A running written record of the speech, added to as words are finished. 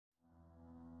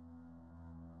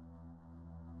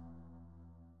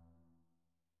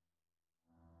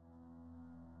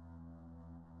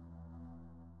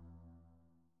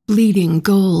Bleeding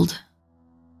gold.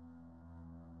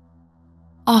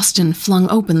 Austin flung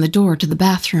open the door to the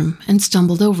bathroom and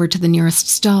stumbled over to the nearest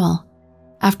stall.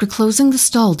 After closing the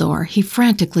stall door, he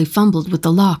frantically fumbled with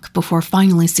the lock before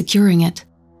finally securing it.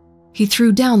 He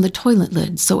threw down the toilet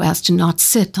lid so as to not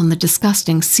sit on the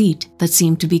disgusting seat that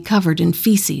seemed to be covered in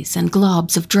feces and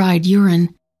globs of dried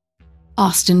urine.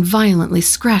 Austin violently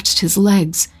scratched his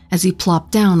legs as he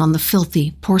plopped down on the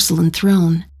filthy porcelain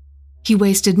throne. He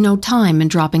wasted no time in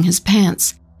dropping his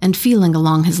pants and feeling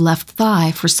along his left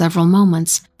thigh for several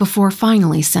moments before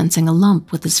finally sensing a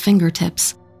lump with his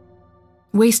fingertips.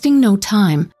 Wasting no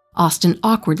time, Austin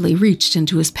awkwardly reached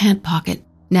into his pant pocket,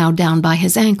 now down by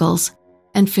his ankles,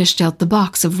 and fished out the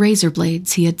box of razor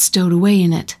blades he had stowed away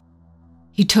in it.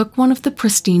 He took one of the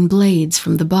pristine blades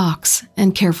from the box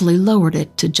and carefully lowered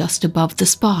it to just above the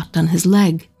spot on his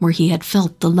leg where he had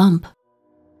felt the lump.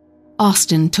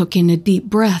 Austin took in a deep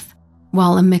breath,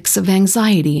 while a mix of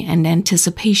anxiety and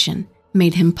anticipation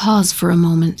made him pause for a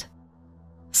moment.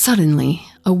 Suddenly,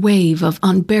 a wave of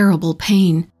unbearable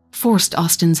pain forced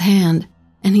Austin's hand,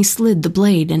 and he slid the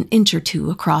blade an inch or two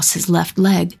across his left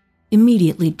leg,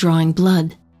 immediately drawing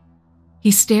blood.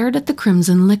 He stared at the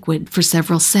crimson liquid for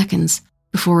several seconds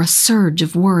before a surge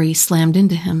of worry slammed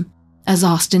into him as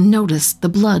Austin noticed the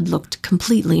blood looked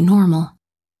completely normal.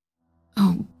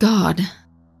 "Oh, God,"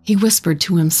 he whispered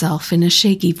to himself in a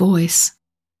shaky voice.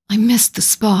 "I missed the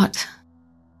spot."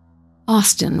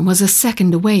 Austin was a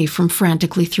second away from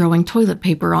frantically throwing toilet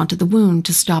paper onto the wound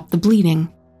to stop the bleeding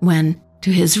when,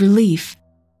 to his relief,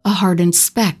 a hardened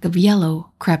speck of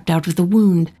yellow crept out of the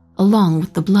wound along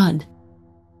with the blood.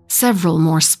 Several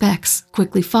more specks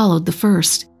quickly followed the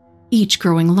first, each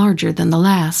growing larger than the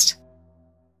last.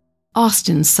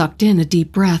 Austin sucked in a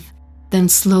deep breath, then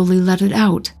slowly let it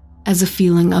out as a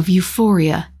feeling of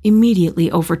euphoria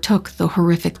immediately overtook the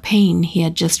horrific pain he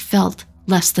had just felt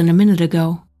less than a minute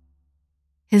ago.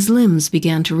 His limbs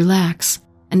began to relax,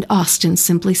 and Austin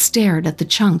simply stared at the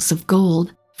chunks of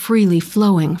gold freely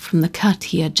flowing from the cut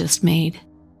he had just made.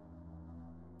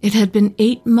 It had been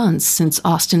 8 months since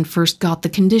Austin first got the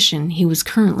condition he was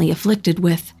currently afflicted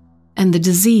with, and the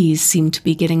disease seemed to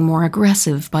be getting more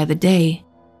aggressive by the day.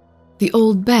 The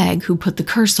old bag who put the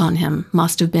curse on him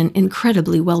must have been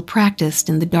incredibly well practiced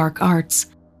in the dark arts,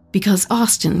 because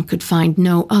Austin could find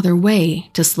no other way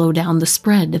to slow down the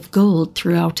spread of gold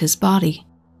throughout his body.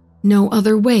 No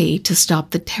other way to stop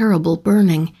the terrible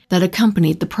burning that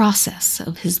accompanied the process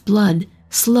of his blood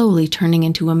slowly turning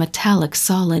into a metallic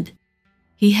solid.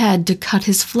 He had to cut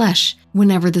his flesh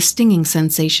whenever the stinging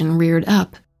sensation reared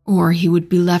up, or he would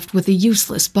be left with a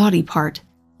useless body part,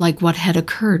 like what had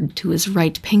occurred to his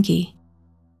right pinky.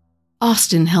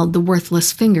 Austin held the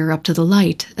worthless finger up to the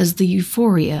light as the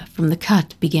euphoria from the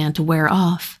cut began to wear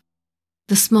off.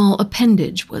 The small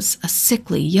appendage was a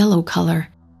sickly yellow color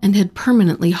and had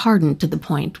permanently hardened to the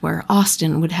point where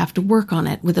Austin would have to work on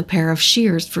it with a pair of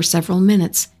shears for several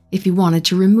minutes if he wanted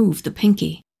to remove the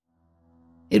pinky.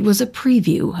 It was a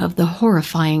preview of the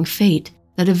horrifying fate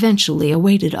that eventually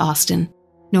awaited Austin,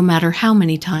 no matter how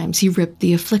many times he ripped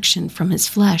the affliction from his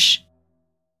flesh.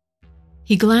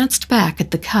 He glanced back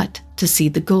at the cut to see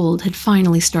the gold had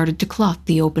finally started to clot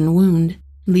the open wound,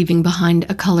 leaving behind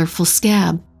a colorful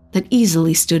scab that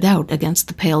easily stood out against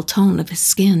the pale tone of his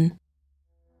skin.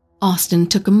 Austin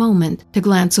took a moment to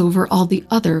glance over all the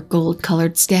other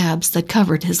gold-colored scabs that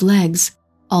covered his legs,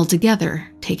 altogether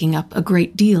taking up a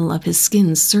great deal of his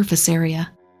skin's surface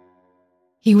area.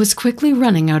 He was quickly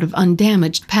running out of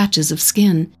undamaged patches of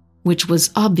skin, which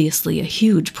was obviously a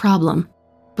huge problem,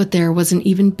 but there was an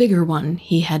even bigger one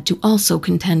he had to also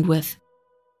contend with.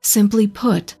 Simply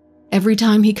put, every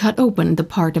time he cut open the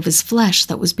part of his flesh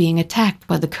that was being attacked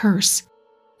by the curse,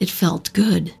 it felt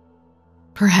good.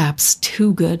 Perhaps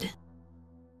too good.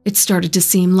 It started to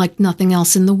seem like nothing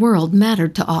else in the world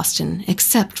mattered to Austin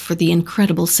except for the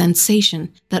incredible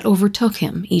sensation that overtook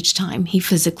him each time he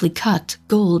physically cut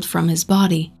gold from his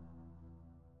body.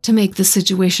 To make the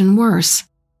situation worse,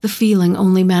 the feeling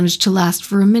only managed to last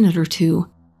for a minute or two,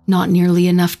 not nearly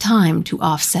enough time to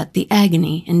offset the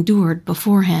agony endured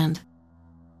beforehand.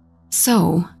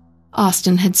 So,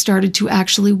 Austin had started to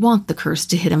actually want the curse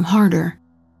to hit him harder.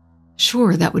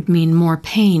 Sure, that would mean more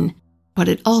pain, but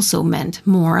it also meant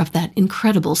more of that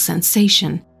incredible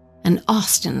sensation, and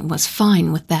Austin was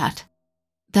fine with that.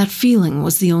 That feeling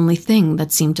was the only thing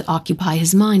that seemed to occupy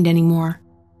his mind anymore.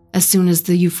 As soon as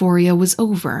the euphoria was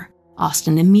over,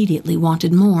 Austin immediately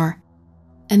wanted more,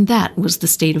 and that was the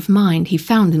state of mind he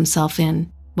found himself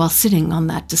in while sitting on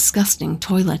that disgusting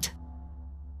toilet.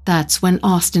 That's when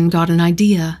Austin got an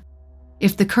idea.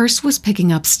 If the curse was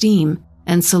picking up steam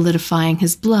and solidifying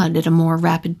his blood at a more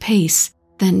rapid pace,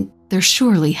 then there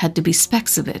surely had to be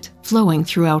specks of it flowing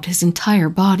throughout his entire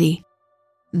body.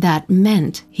 That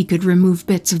meant he could remove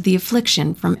bits of the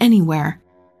affliction from anywhere,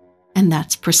 and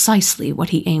that's precisely what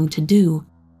he aimed to do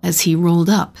as he rolled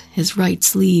up his right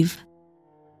sleeve.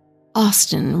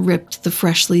 Austin ripped the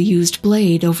freshly used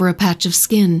blade over a patch of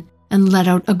skin and let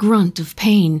out a grunt of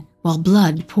pain while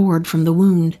blood poured from the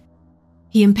wound.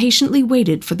 He impatiently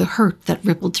waited for the hurt that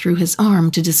rippled through his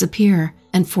arm to disappear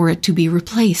and for it to be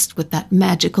replaced with that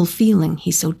magical feeling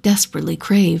he so desperately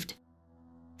craved.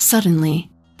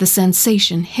 Suddenly, the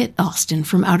sensation hit Austin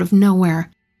from out of nowhere,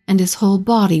 and his whole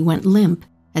body went limp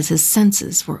as his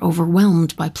senses were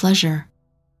overwhelmed by pleasure.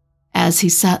 As he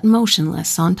sat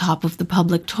motionless on top of the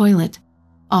public toilet,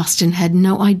 Austin had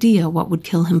no idea what would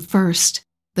kill him first,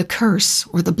 the curse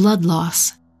or the blood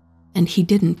loss, and he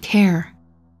didn't care.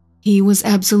 He was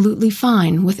absolutely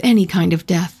fine with any kind of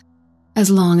death,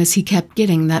 as long as he kept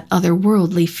getting that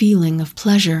otherworldly feeling of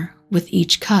pleasure with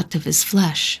each cut of his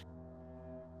flesh.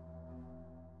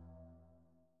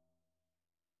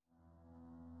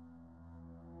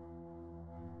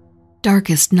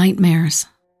 Darkest nightmares.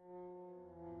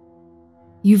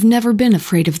 You've never been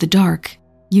afraid of the dark.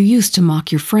 You used to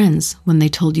mock your friends when they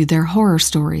told you their horror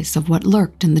stories of what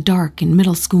lurked in the dark in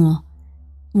middle school.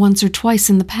 Once or twice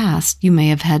in the past, you may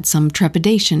have had some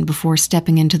trepidation before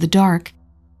stepping into the dark,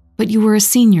 but you were a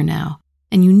senior now,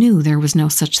 and you knew there was no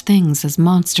such things as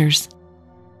monsters.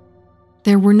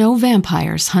 There were no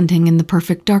vampires hunting in the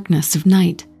perfect darkness of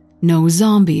night, no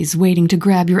zombies waiting to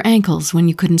grab your ankles when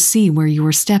you couldn't see where you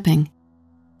were stepping,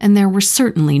 and there were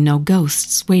certainly no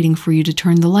ghosts waiting for you to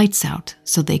turn the lights out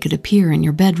so they could appear in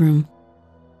your bedroom.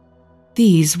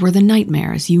 These were the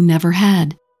nightmares you never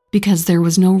had, because there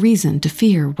was no reason to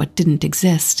fear what didn't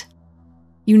exist.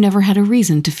 You never had a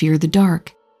reason to fear the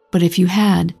dark, but if you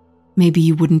had, maybe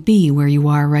you wouldn't be where you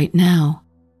are right now.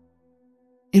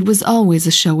 It was always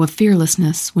a show of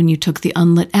fearlessness when you took the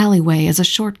unlit alleyway as a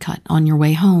shortcut on your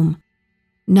way home.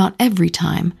 Not every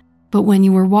time, but when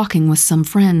you were walking with some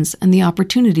friends and the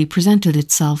opportunity presented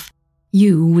itself,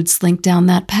 you would slink down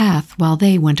that path while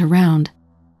they went around.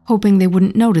 Hoping they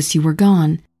wouldn't notice you were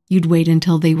gone, you'd wait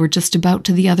until they were just about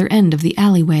to the other end of the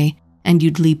alleyway, and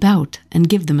you'd leap out and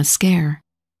give them a scare.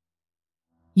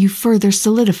 You further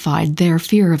solidified their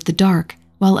fear of the dark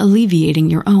while alleviating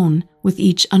your own with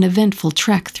each uneventful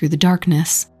trek through the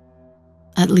darkness.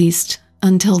 At least,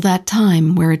 until that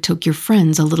time where it took your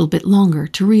friends a little bit longer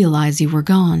to realize you were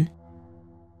gone.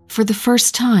 For the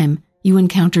first time, you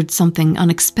encountered something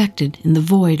unexpected in the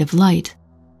void of light.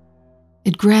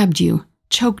 It grabbed you,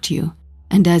 choked you,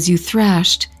 and as you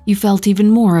thrashed, you felt even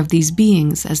more of these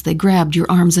beings as they grabbed your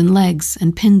arms and legs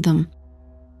and pinned them.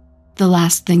 The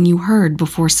last thing you heard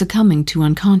before succumbing to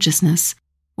unconsciousness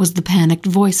was the panicked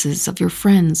voices of your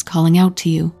friends calling out to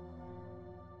you.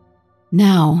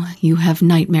 Now you have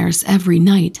nightmares every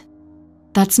night.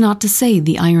 That's not to say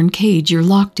the iron cage you're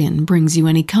locked in brings you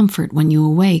any comfort when you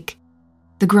awake.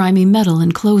 The grimy metal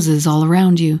encloses all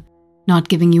around you, not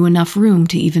giving you enough room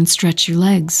to even stretch your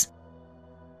legs.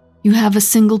 You have a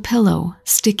single pillow,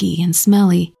 sticky and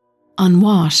smelly,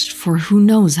 unwashed for who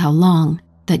knows how long,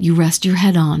 that you rest your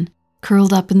head on,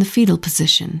 curled up in the fetal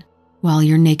position, while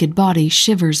your naked body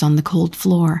shivers on the cold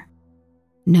floor.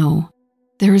 No,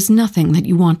 there is nothing that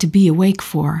you want to be awake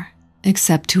for,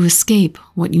 except to escape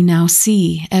what you now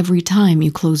see every time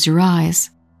you close your eyes.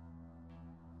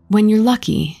 When you're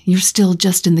lucky, you're still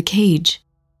just in the cage.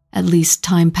 At least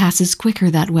time passes quicker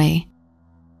that way.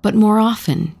 But more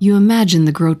often, you imagine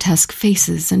the grotesque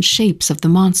faces and shapes of the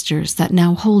monsters that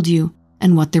now hold you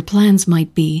and what their plans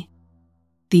might be.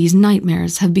 These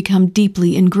nightmares have become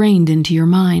deeply ingrained into your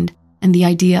mind, and the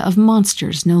idea of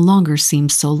monsters no longer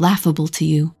seems so laughable to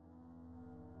you.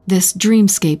 This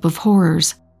dreamscape of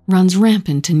horrors runs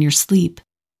rampant in your sleep,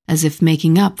 as if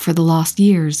making up for the lost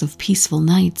years of peaceful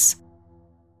nights.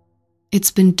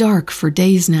 It's been dark for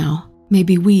days now,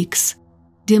 maybe weeks.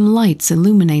 Dim lights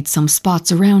illuminate some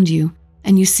spots around you,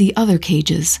 and you see other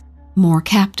cages, more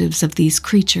captives of these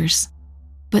creatures.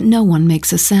 But no one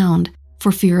makes a sound,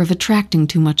 for fear of attracting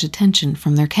too much attention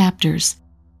from their captors.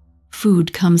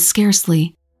 Food comes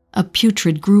scarcely, a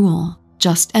putrid gruel,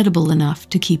 just edible enough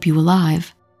to keep you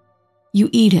alive. You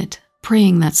eat it,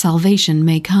 praying that salvation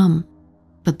may come,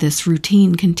 but this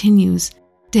routine continues,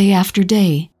 day after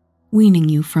day, weaning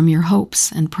you from your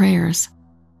hopes and prayers.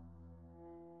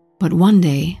 But one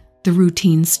day, the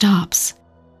routine stops.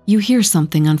 You hear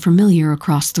something unfamiliar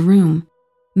across the room,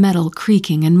 metal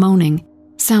creaking and moaning,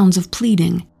 sounds of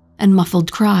pleading, and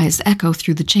muffled cries echo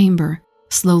through the chamber,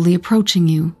 slowly approaching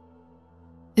you.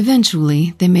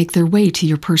 Eventually, they make their way to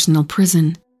your personal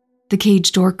prison. The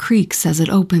cage door creaks as it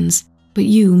opens, but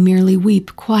you merely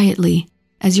weep quietly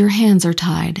as your hands are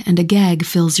tied and a gag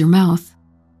fills your mouth,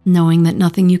 knowing that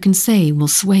nothing you can say will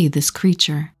sway this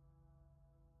creature.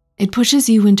 It pushes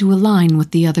you into a line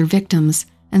with the other victims,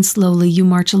 and slowly you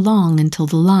march along until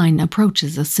the line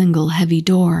approaches a single heavy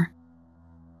door.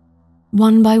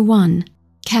 One by one,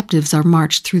 captives are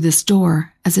marched through this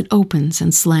door as it opens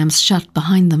and slams shut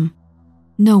behind them.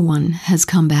 No one has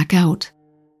come back out.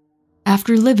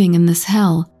 After living in this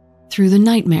hell, through the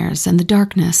nightmares and the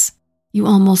darkness, you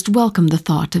almost welcome the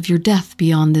thought of your death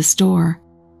beyond this door.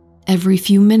 Every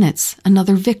few minutes,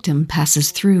 another victim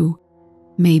passes through.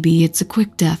 Maybe it's a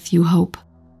quick death, you hope.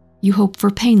 You hope for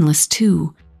painless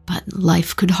too, but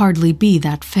life could hardly be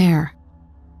that fair.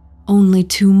 Only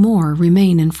 2 more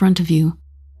remain in front of you.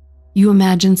 You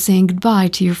imagine saying goodbye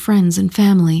to your friends and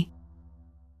family.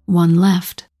 1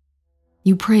 left.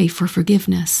 You pray for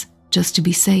forgiveness, just to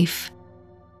be safe.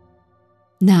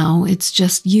 Now it's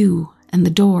just you and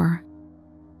the door.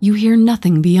 You hear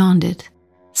nothing beyond it.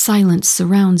 Silence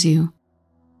surrounds you.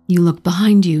 You look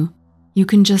behind you. You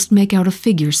can just make out a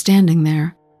figure standing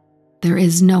there. There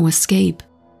is no escape.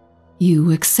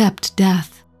 You accept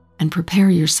death and prepare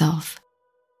yourself.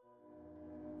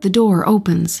 The door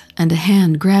opens and a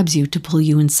hand grabs you to pull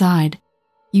you inside.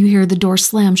 You hear the door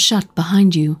slam shut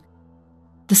behind you.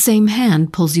 The same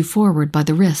hand pulls you forward by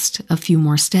the wrist a few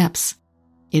more steps.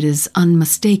 It is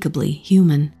unmistakably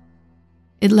human.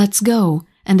 It lets go,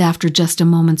 and after just a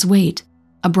moment's wait,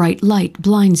 a bright light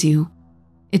blinds you.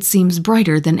 It seems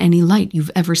brighter than any light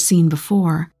you've ever seen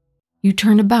before. You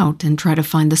turn about and try to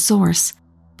find the source,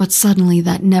 but suddenly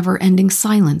that never-ending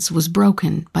silence was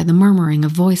broken by the murmuring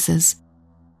of voices.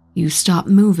 You stop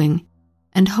moving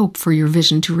and hope for your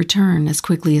vision to return as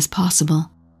quickly as possible.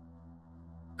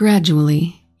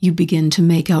 Gradually, you begin to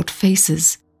make out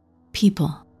faces,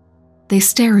 people. They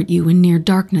stare at you in near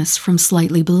darkness from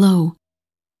slightly below.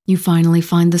 You finally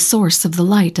find the source of the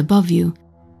light above you,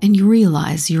 and you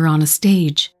realize you're on a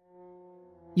stage.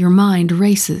 Your mind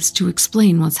races to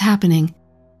explain what's happening,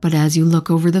 but as you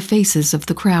look over the faces of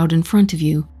the crowd in front of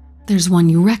you, there's one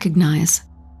you recognize.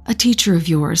 A teacher of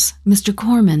yours, Mr.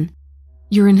 Corman.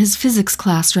 You're in his physics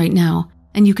class right now,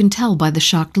 and you can tell by the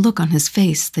shocked look on his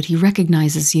face that he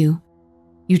recognizes you.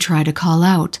 You try to call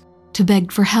out, to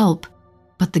beg for help,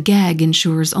 but the gag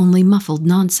ensures only muffled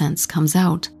nonsense comes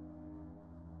out.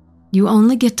 You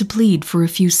only get to plead for a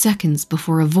few seconds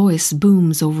before a voice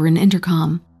booms over an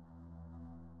intercom.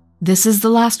 "This is the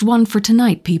last one for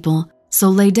tonight, people, so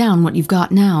lay down what you've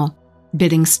got now.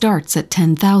 Bidding starts at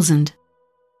 10,000.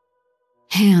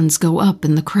 Hands go up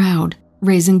in the crowd,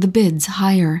 raising the bids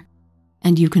higher,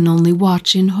 and you can only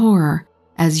watch in horror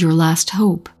as your last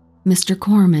hope, Mr.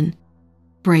 Corman,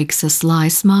 breaks a sly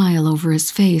smile over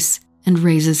his face and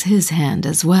raises his hand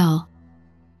as well.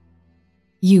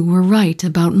 You were right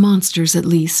about monsters, at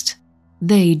least.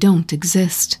 They don't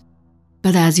exist.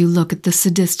 But as you look at the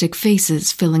sadistic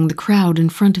faces filling the crowd in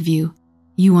front of you,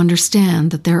 you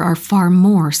understand that there are far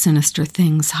more sinister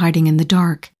things hiding in the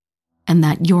dark, and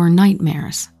that your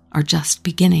nightmares are just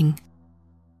beginning.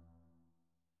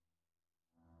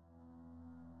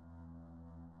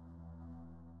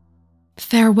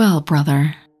 Farewell,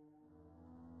 brother.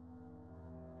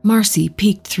 Marcy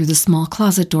peeked through the small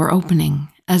closet door opening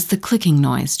as the clicking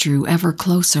noise drew ever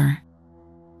closer.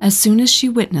 As soon as she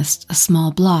witnessed a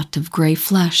small blot of gray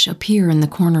flesh appear in the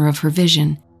corner of her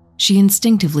vision, she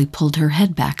instinctively pulled her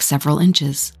head back several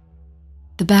inches.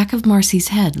 The back of Marcy's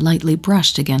head lightly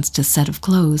brushed against a set of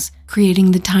clothes,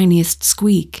 creating the tiniest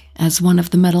squeak as one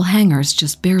of the metal hangers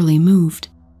just barely moved.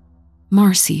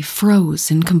 Marcy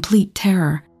froze in complete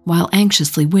terror while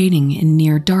anxiously waiting in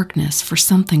near darkness for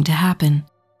something to happen.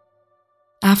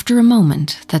 After a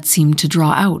moment that seemed to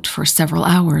draw out for several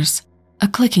hours, a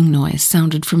clicking noise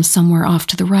sounded from somewhere off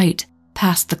to the right,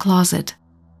 past the closet.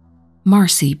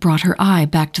 Marcy brought her eye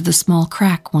back to the small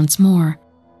crack once more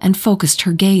and focused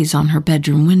her gaze on her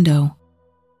bedroom window.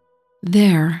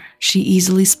 There, she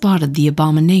easily spotted the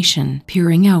abomination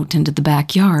peering out into the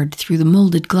backyard through the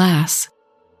molded glass.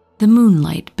 The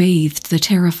moonlight bathed the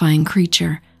terrifying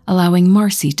creature, allowing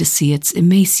Marcy to see its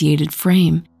emaciated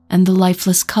frame and the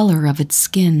lifeless color of its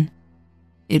skin.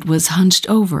 It was hunched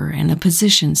over in a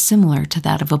position similar to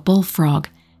that of a bullfrog,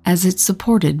 as it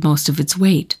supported most of its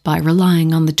weight by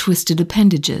relying on the twisted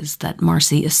appendages that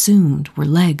Marcy assumed were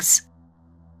legs.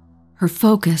 Her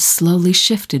focus slowly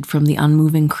shifted from the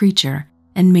unmoving creature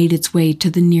and made its way to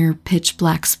the near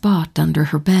pitch-black spot under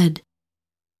her bed.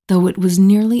 Though it was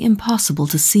nearly impossible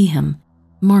to see him,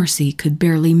 Marcy could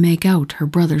barely make out her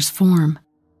brother's form.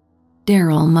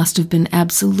 Daryl must have been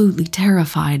absolutely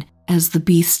terrified, as the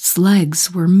beast's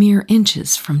legs were mere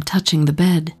inches from touching the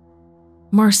bed.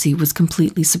 Marcy was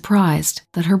completely surprised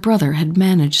that her brother had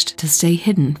managed to stay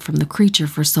hidden from the creature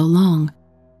for so long.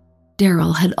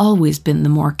 Daryl had always been the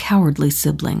more cowardly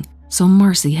sibling, so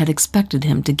Marcy had expected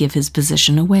him to give his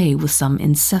position away with some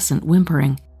incessant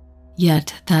whimpering.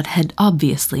 Yet that had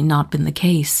obviously not been the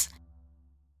case.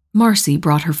 Marcy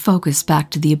brought her focus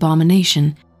back to the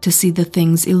abomination to see the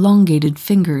thing's elongated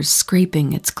fingers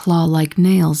scraping its claw-like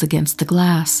nails against the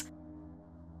glass.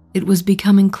 It was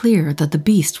becoming clear that the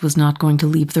beast was not going to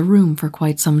leave the room for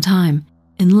quite some time,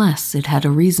 unless it had a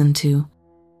reason to.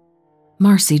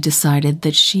 Marcy decided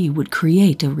that she would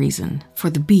create a reason for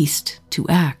the beast to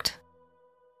act.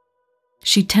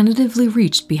 She tentatively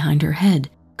reached behind her head,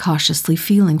 cautiously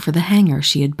feeling for the hanger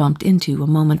she had bumped into a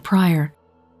moment prior.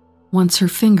 Once her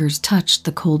fingers touched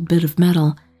the cold bit of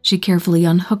metal, she carefully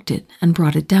unhooked it and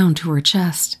brought it down to her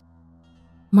chest.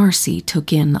 Marcy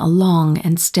took in a long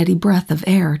and steady breath of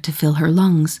air to fill her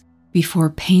lungs before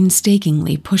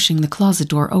painstakingly pushing the closet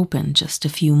door open just a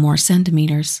few more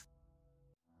centimeters.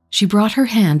 She brought her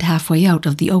hand halfway out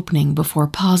of the opening before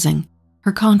pausing,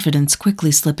 her confidence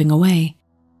quickly slipping away.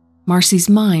 Marcy's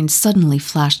mind suddenly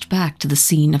flashed back to the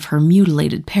scene of her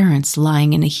mutilated parents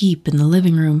lying in a heap in the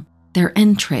living room, their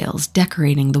entrails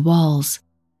decorating the walls.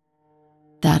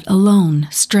 That alone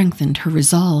strengthened her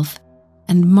resolve,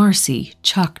 and Marcy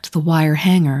chucked the wire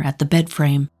hanger at the bed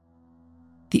frame.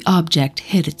 The object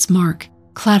hit its mark,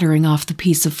 clattering off the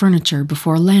piece of furniture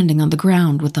before landing on the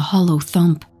ground with a hollow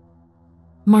thump.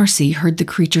 Marcy heard the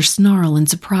creature snarl in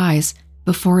surprise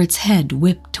before its head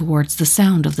whipped towards the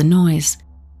sound of the noise.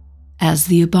 As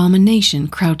the abomination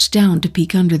crouched down to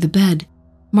peek under the bed,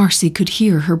 Marcy could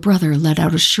hear her brother let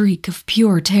out a shriek of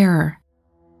pure terror.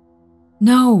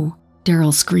 "No!"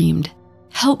 Daryl screamed.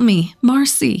 "Help me,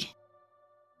 Marcy!"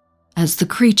 As the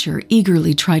creature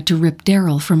eagerly tried to rip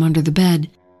Daryl from under the bed,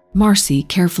 Marcy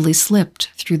carefully slipped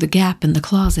through the gap in the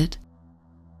closet.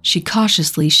 She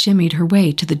cautiously shimmied her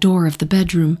way to the door of the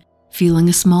bedroom, feeling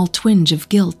a small twinge of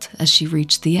guilt as she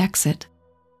reached the exit.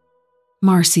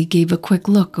 Marcy gave a quick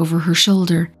look over her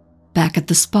shoulder, back at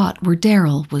the spot where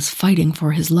Daryl was fighting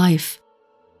for his life.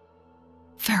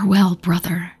 "Farewell,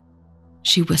 brother,"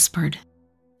 she whispered,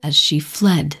 as she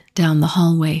fled down the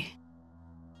hallway.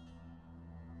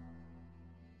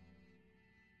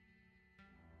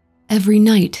 Every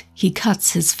night he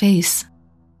cuts his face.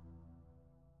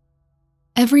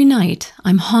 Every night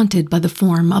I'm haunted by the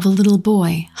form of a little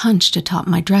boy hunched atop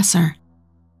my dresser.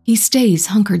 He stays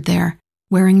hunkered there,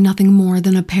 wearing nothing more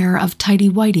than a pair of tidy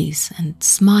whities, and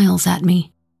smiles at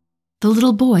me. The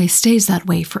little boy stays that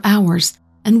way for hours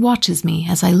and watches me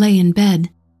as I lay in bed.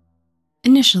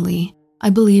 Initially, I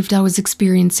believed I was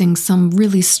experiencing some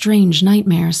really strange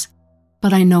nightmares,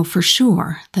 but I know for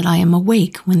sure that I am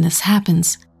awake when this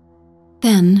happens.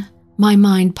 Then, my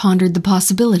mind pondered the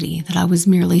possibility that I was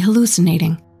merely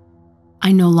hallucinating.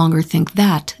 I no longer think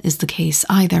that is the case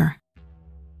either.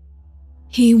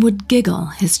 He would giggle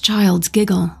his child's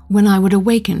giggle when I would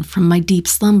awaken from my deep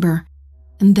slumber,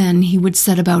 and then he would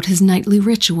set about his nightly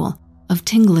ritual of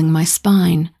tingling my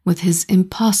spine with his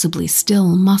impossibly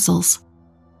still muscles.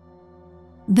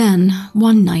 Then,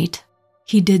 one night,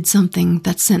 he did something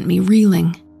that sent me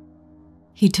reeling.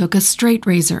 He took a straight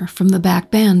razor from the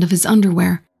back band of his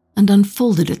underwear and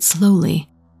unfolded it slowly,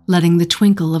 letting the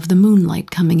twinkle of the moonlight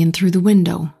coming in through the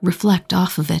window reflect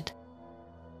off of it.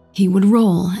 He would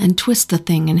roll and twist the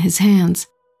thing in his hands,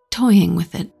 toying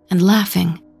with it and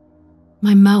laughing.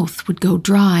 My mouth would go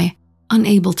dry,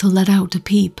 unable to let out a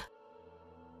peep.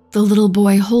 The little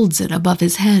boy holds it above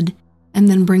his head and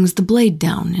then brings the blade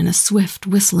down in a swift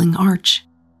whistling arch.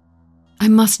 I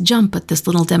must jump at this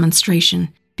little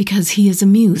demonstration because he is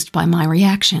amused by my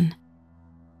reaction.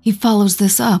 He follows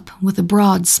this up with a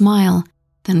broad smile,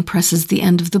 then presses the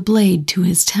end of the blade to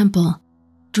his temple,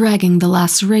 dragging the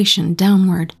laceration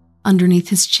downward underneath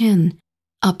his chin,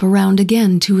 up around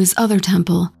again to his other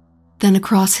temple, then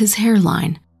across his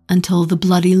hairline until the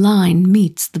bloody line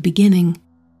meets the beginning.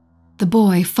 The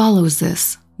boy follows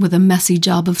this with a messy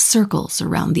job of circles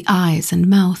around the eyes and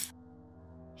mouth.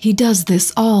 He does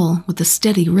this all with a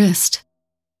steady wrist.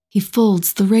 He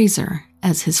folds the razor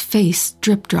as his face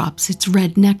drip-drops its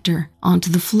red nectar onto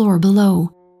the floor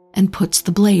below and puts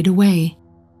the blade away.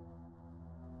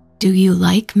 "Do you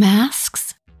like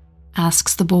masks?"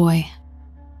 asks the boy.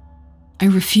 I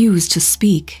refuse to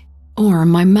speak, or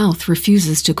my mouth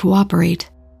refuses to cooperate.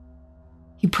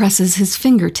 He presses his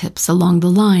fingertips along the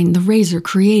line the razor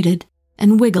created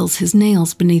and wiggles his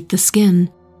nails beneath the skin,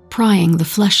 prying the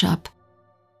flesh up.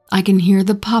 I can hear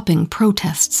the popping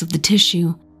protests of the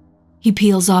tissue. He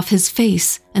peels off his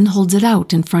face and holds it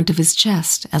out in front of his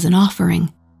chest as an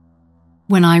offering.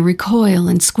 When I recoil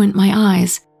and squint my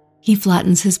eyes, he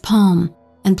flattens his palm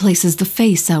and places the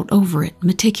face out over it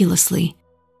meticulously.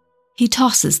 He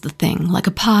tosses the thing like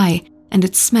a pie, and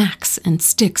it smacks and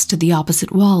sticks to the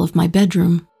opposite wall of my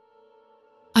bedroom.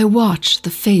 I watch the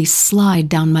face slide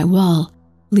down my wall,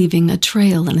 leaving a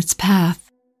trail in its path.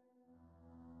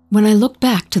 When I look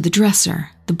back to the dresser,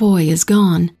 the boy is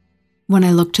gone. When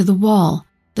I look to the wall,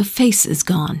 the face is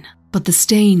gone, but the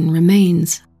stain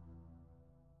remains.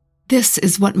 This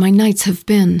is what my nights have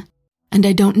been, and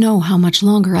I don't know how much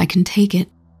longer I can take it.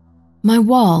 My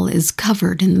wall is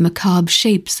covered in the macabre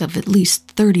shapes of at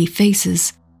least 30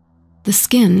 faces. The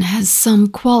skin has some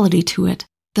quality to it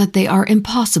that they are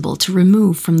impossible to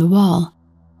remove from the wall.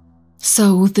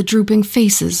 So the drooping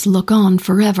faces look on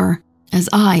forever, as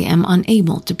I am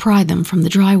unable to pry them from the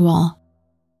drywall.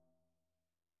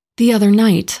 The other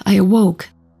night I awoke,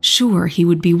 sure he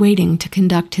would be waiting to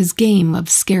conduct his game of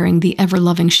scaring the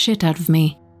ever-loving shit out of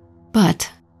me.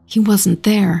 But he wasn't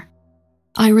there.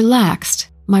 I relaxed,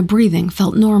 my breathing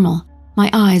felt normal,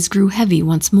 my eyes grew heavy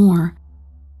once more.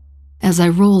 As I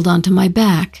rolled onto my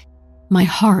back, my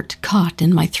heart caught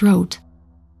in my throat.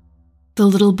 The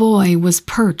little boy was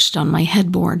perched on my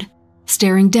headboard,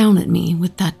 staring down at me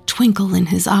with that twinkle in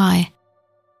his eye.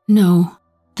 No,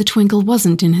 the twinkle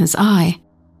wasn't in his eye.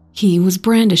 He was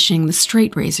brandishing the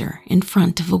straight razor in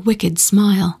front of a wicked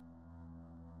smile.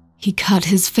 He cut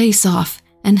his face off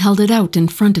and held it out in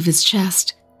front of his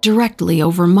chest, directly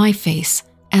over my face,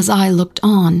 as I looked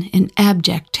on in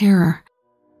abject terror.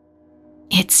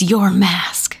 "It's your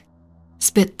mask,"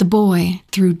 spit the boy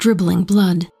through dribbling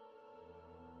blood.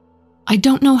 I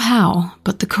don't know how,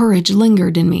 but the courage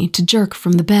lingered in me to jerk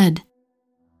from the bed.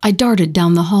 I darted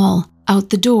down the hall, out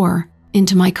the door,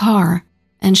 into my car,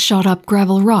 and shot up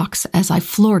gravel rocks as I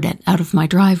floored it out of my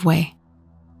driveway.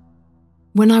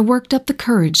 When I worked up the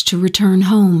courage to return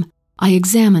home, I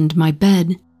examined my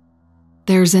bed.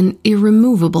 There's an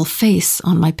irremovable face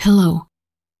on my pillow.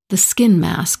 The skin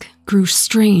mask grew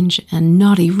strange and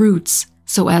knotty roots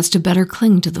so as to better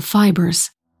cling to the fibers.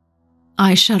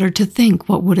 I shudder to think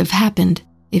what would have happened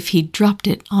if he'd dropped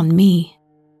it on me.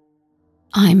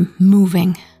 I'm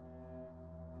moving.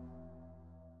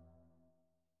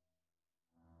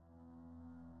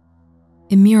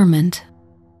 Immurement.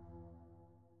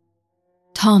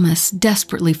 Thomas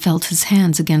desperately felt his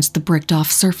hands against the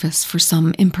bricked-off surface for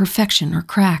some imperfection or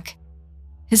crack.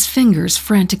 His fingers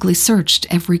frantically searched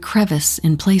every crevice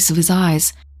in place of his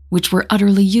eyes, which were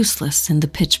utterly useless in the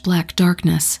pitch-black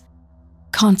darkness.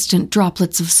 Constant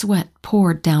droplets of sweat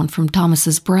poured down from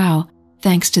Thomas's brow,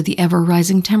 thanks to the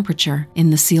ever-rising temperature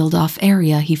in the sealed-off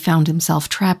area he found himself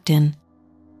trapped in.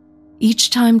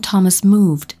 Each time Thomas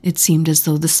moved, it seemed as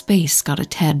though the space got a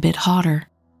tad bit hotter.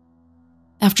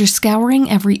 After scouring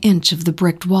every inch of the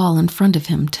bricked wall in front of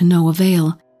him to no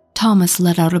avail, Thomas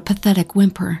let out a pathetic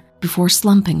whimper before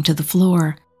slumping to the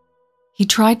floor. He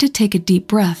tried to take a deep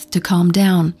breath to calm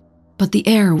down, but the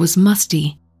air was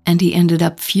musty, and he ended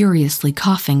up furiously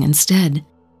coughing instead.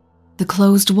 The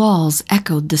closed walls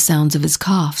echoed the sounds of his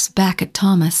coughs back at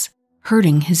Thomas,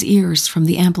 hurting his ears from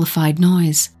the amplified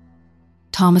noise.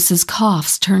 Thomas's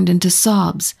coughs turned into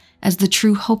sobs as the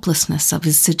true hopelessness of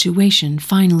his situation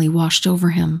finally washed over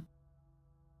him.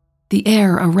 The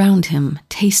air around him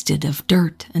tasted of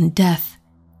dirt and death,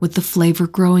 with the flavor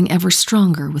growing ever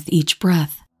stronger with each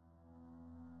breath.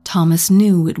 Thomas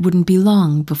knew it wouldn't be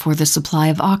long before the supply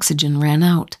of oxygen ran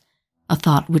out, a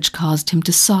thought which caused him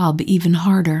to sob even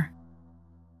harder.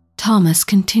 Thomas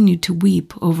continued to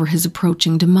weep over his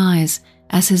approaching demise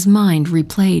as his mind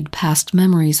replayed past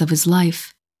memories of his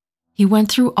life. He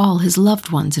went through all his loved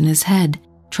ones in his head,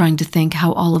 trying to think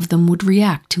how all of them would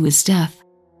react to his death.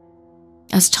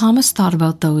 As Thomas thought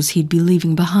about those he'd be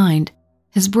leaving behind,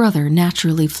 his brother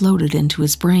naturally floated into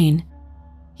his brain.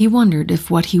 He wondered if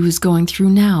what he was going through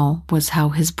now was how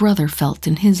his brother felt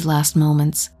in his last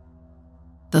moments.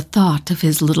 The thought of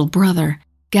his little brother,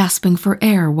 gasping for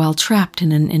air while trapped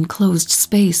in an enclosed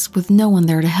space with no one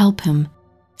there to help him,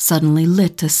 suddenly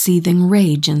lit a seething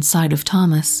rage inside of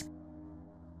Thomas.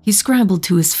 He scrambled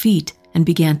to his feet and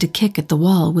began to kick at the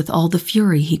wall with all the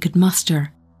fury he could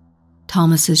muster.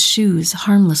 Thomas's shoes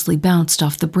harmlessly bounced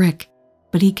off the brick,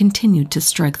 but he continued to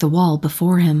strike the wall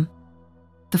before him.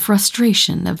 The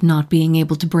frustration of not being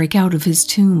able to break out of his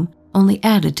tomb only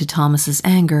added to Thomas's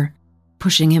anger,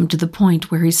 pushing him to the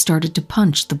point where he started to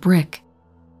punch the brick.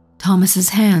 Thomas's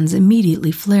hands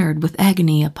immediately flared with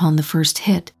agony upon the first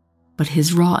hit, but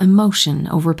his raw emotion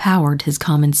overpowered his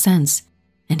common sense,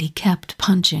 and he kept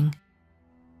punching.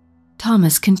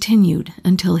 Thomas continued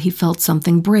until he felt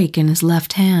something break in his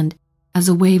left hand as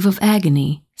a wave of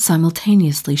agony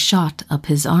simultaneously shot up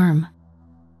his arm.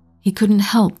 He couldn't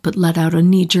help but let out a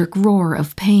knee-jerk roar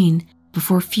of pain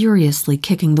before furiously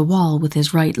kicking the wall with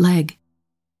his right leg.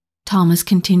 Thomas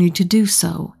continued to do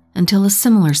so until a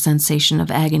similar sensation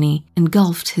of agony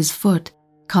engulfed his foot,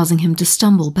 causing him to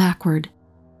stumble backward.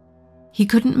 He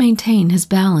couldn't maintain his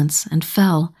balance and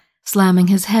fell, slamming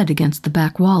his head against the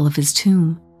back wall of his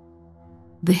tomb.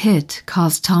 The hit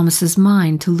caused Thomas's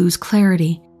mind to lose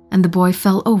clarity, and the boy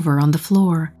fell over on the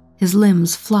floor, his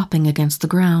limbs flopping against the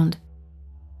ground.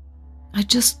 "I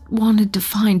just wanted to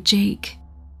find Jake,"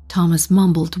 Thomas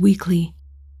mumbled weakly.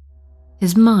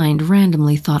 His mind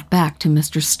randomly thought back to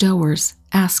Mr. Stowers,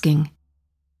 asking,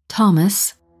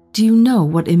 "Thomas, do you know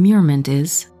what immurement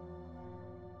is?"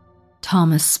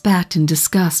 Thomas spat in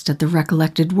disgust at the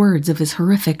recollected words of his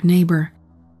horrific neighbor.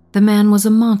 The man was a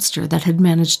monster that had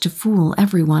managed to fool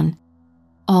everyone.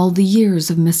 All the years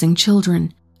of missing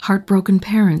children, heartbroken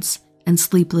parents, and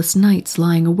sleepless nights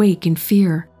lying awake in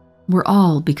fear were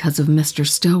all because of Mr.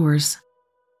 Stowers.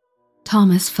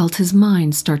 Thomas felt his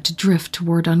mind start to drift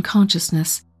toward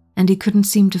unconsciousness, and he couldn't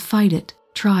seem to fight it,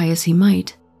 try as he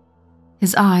might.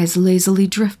 His eyes lazily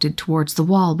drifted towards the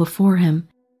wall before him,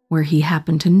 where he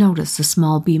happened to notice a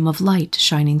small beam of light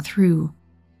shining through.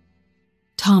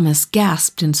 Thomas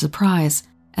gasped in surprise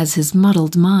as his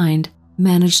muddled mind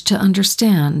managed to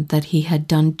understand that he had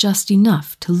done just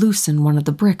enough to loosen one of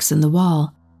the bricks in the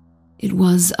wall. It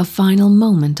was a final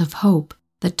moment of hope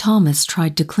that Thomas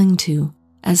tried to cling to,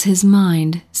 as his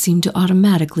mind seemed to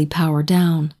automatically power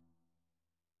down.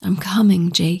 "I'm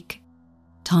coming, Jake,"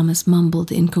 Thomas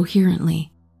mumbled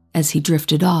incoherently as he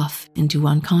drifted off into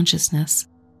unconsciousness.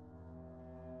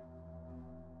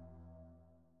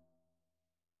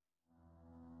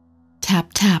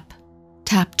 Tap, tap,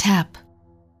 tap, tap.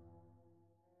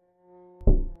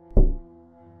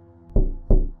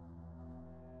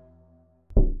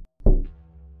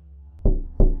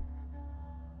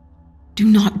 Do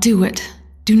not do it.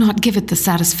 Do not give it the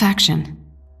satisfaction.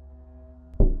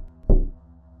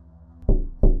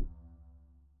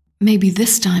 Maybe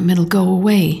this time it'll go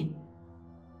away.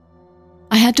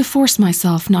 I had to force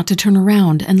myself not to turn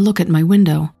around and look at my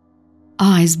window.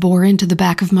 Eyes bore into the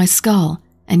back of my skull,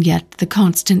 and yet the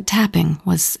constant tapping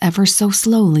was ever so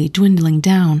slowly dwindling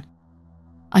down.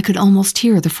 I could almost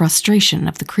hear the frustration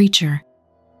of the creature.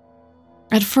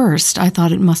 At first, I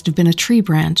thought it must have been a tree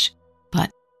branch,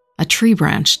 but a tree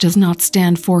branch does not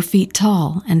stand 4 feet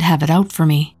tall and have it out for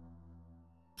me.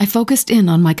 I focused in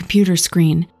on my computer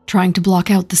screen, trying to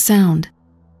block out the sound.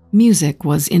 Music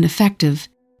was ineffective,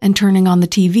 and turning on the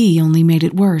TV only made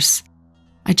it worse.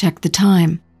 I checked the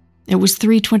time. It was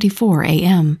 3:24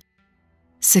 a.m.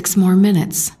 6 more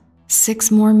minutes.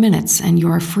 6 more minutes and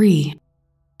you're free,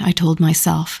 I told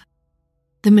myself.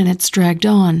 The minutes dragged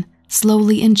on,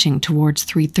 slowly inching towards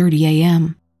 3:30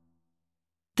 a.m.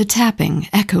 The tapping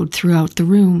echoed throughout the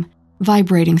room,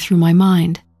 vibrating through my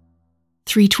mind.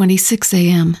 3:26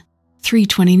 a.m.,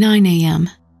 3:29 a.m.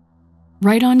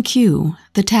 Right on cue,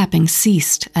 the tapping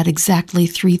ceased at exactly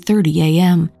 3:30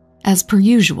 a.m., as per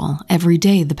usual every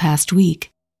day the past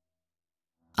week.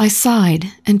 I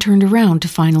sighed and turned around to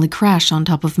finally crash on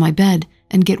top of my bed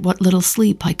and get what little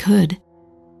sleep I could.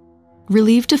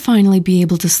 Relieved to finally be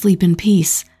able to sleep in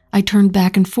peace, I turned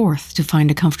back and forth to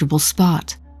find a comfortable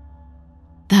spot.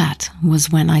 That was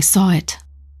when I saw it.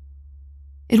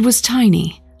 It was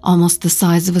tiny, almost the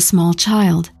size of a small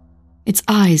child. Its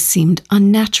eyes seemed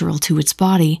unnatural to its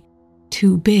body,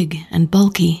 too big and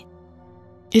bulky.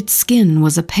 Its skin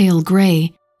was a pale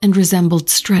gray and resembled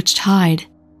stretched hide.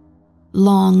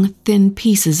 Long, thin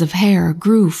pieces of hair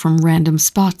grew from random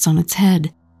spots on its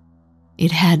head.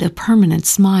 It had a permanent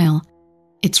smile,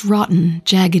 its rotten,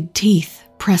 jagged teeth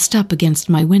pressed up against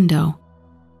my window.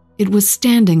 It was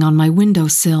standing on my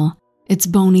windowsill, its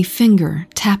bony finger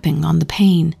tapping on the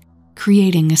pane,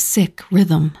 creating a sick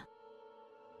rhythm.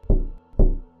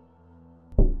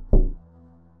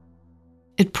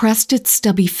 It pressed its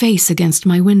stubby face against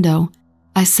my window.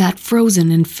 I sat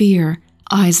frozen in fear,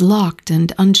 eyes locked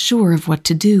and unsure of what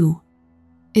to do.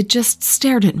 It just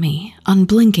stared at me,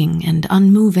 unblinking and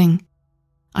unmoving.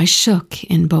 I shook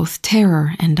in both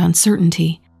terror and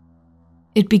uncertainty.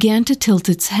 It began to tilt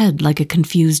its head like a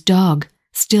confused dog,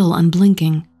 still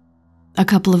unblinking. A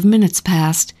couple of minutes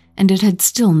passed, and it had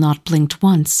still not blinked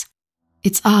once.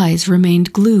 Its eyes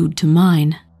remained glued to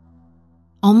mine.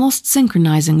 Almost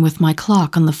synchronizing with my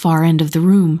clock on the far end of the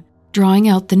room, drawing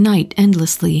out the night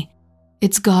endlessly,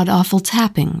 its god-awful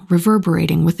tapping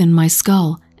reverberating within my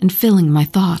skull and filling my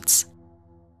thoughts.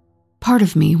 Part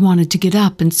of me wanted to get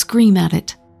up and scream at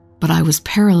it, but I was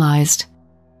paralyzed.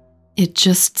 It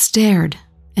just stared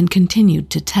and continued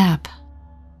to tap.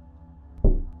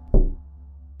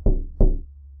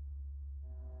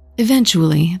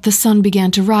 Eventually, the sun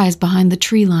began to rise behind the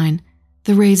tree line.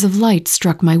 The rays of light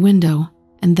struck my window,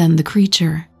 and then the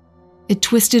creature. It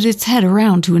twisted its head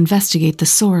around to investigate the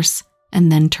source,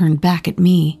 and then turned back at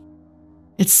me.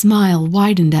 Its smile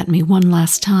widened at me one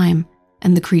last time,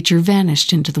 and the creature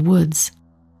vanished into the woods.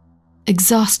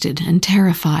 Exhausted and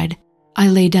terrified, I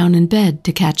lay down in bed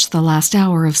to catch the last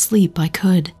hour of sleep I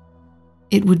could.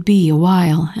 It would be a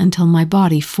while until my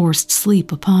body forced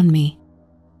sleep upon me.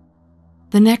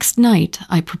 The next night,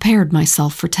 I prepared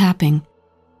myself for tapping.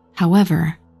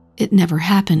 However, it never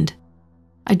happened.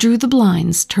 I drew the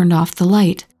blinds, turned off the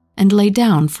light, and lay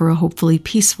down for a hopefully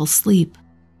peaceful sleep.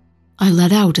 I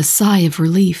let out a sigh of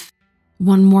relief.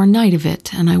 One more night of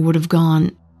it, and I would have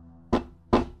gone.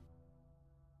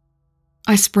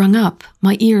 I sprung up,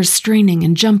 my ears straining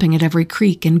and jumping at every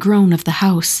creak and groan of the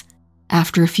house.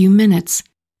 After a few minutes,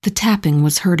 the tapping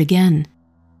was heard again.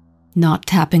 Not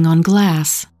tapping on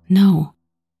glass, no.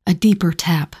 A deeper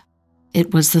tap.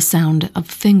 It was the sound of a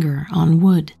finger on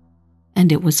wood,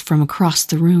 and it was from across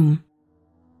the room.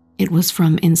 It was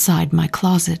from inside my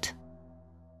closet.